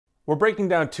We're breaking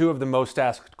down two of the most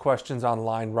asked questions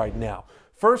online right now.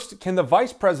 First, can the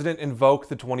Vice President invoke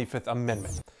the 25th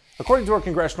Amendment? According to a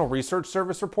Congressional Research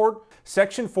Service report,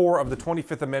 Section 4 of the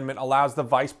 25th Amendment allows the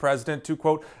Vice President to,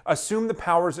 quote, assume the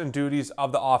powers and duties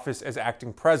of the office as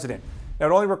acting president. Now,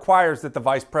 it only requires that the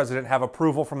Vice President have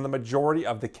approval from the majority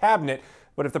of the cabinet,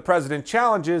 but if the President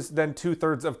challenges, then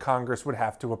 2/3 of Congress would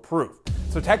have to approve.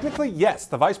 So technically, yes,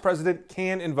 the Vice President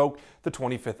can invoke the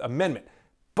 25th Amendment.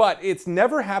 But it's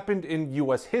never happened in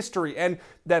U.S. history, and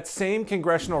that same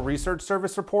Congressional Research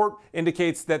Service report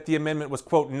indicates that the amendment was,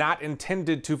 quote, not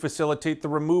intended to facilitate the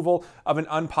removal of an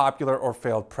unpopular or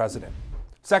failed president.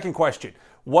 Second question,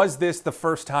 was this the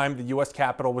first time the U.S.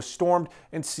 Capitol was stormed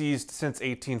and seized since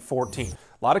 1814?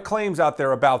 A lot of claims out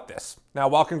there about this. Now,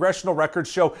 while congressional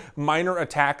records show minor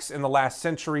attacks in the last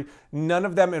century, none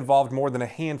of them involved more than a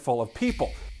handful of people.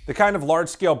 The kind of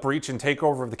large-scale breach and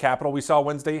takeover of the Capitol we saw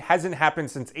Wednesday hasn't happened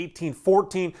since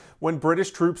 1814 when British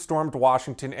troops stormed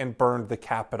Washington and burned the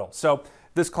Capitol. So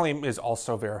this claim is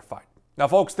also verified. Now,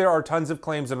 folks, there are tons of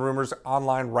claims and rumors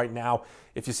online right now.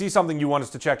 If you see something you want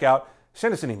us to check out,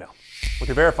 send us an email. With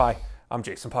your Verify, I'm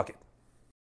Jason Puckett.